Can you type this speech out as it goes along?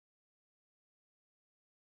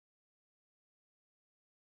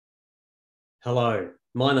Hello,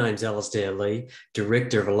 my name's Alastair Lee,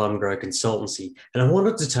 Director of AlumGrow Consultancy, and I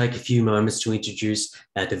wanted to take a few moments to introduce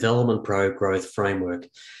our DevelopmentPro Growth Framework.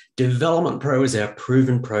 DevelopmentPro is our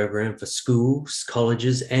proven program for schools,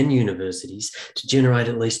 colleges, and universities to generate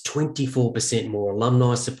at least 24% more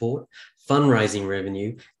alumni support, fundraising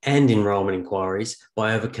revenue, and enrolment inquiries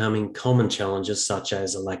by overcoming common challenges such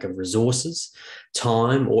as a lack of resources,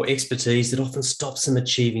 time, or expertise that often stops them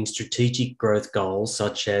achieving strategic growth goals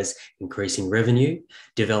such as increasing revenue,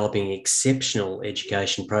 developing exceptional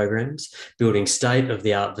education programs, building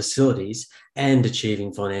state-of-the-art facilities, and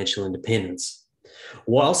achieving financial independence.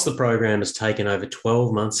 Whilst the program has taken over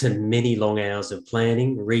 12 months and many long hours of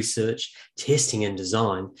planning, research, testing, and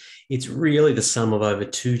design, it's really the sum of over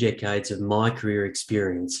 2 decades of my career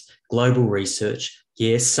experience, global research,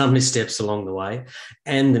 yes, some missteps along the way,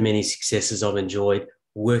 and the many successes I've enjoyed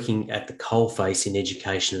working at the coalface in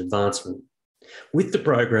education advancement. With the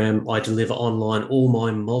program, I deliver online all my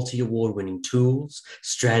multi-award winning tools,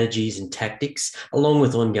 strategies, and tactics, along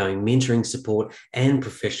with ongoing mentoring support and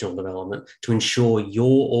professional development to ensure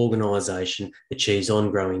your organisation achieves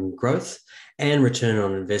ongoing growth and return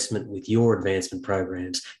on investment with your advancement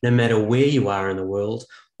programs, no matter where you are in the world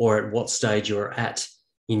or at what stage you're at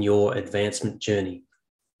in your advancement journey.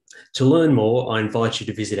 To learn more, I invite you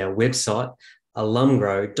to visit our website,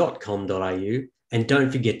 alumgrow.com.au, and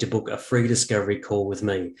don't forget to book a free discovery call with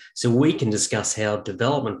me so we can discuss how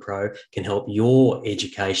DevelopmentPro can help your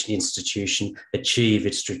education institution achieve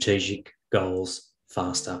its strategic goals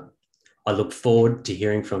faster. I look forward to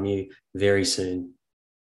hearing from you very soon.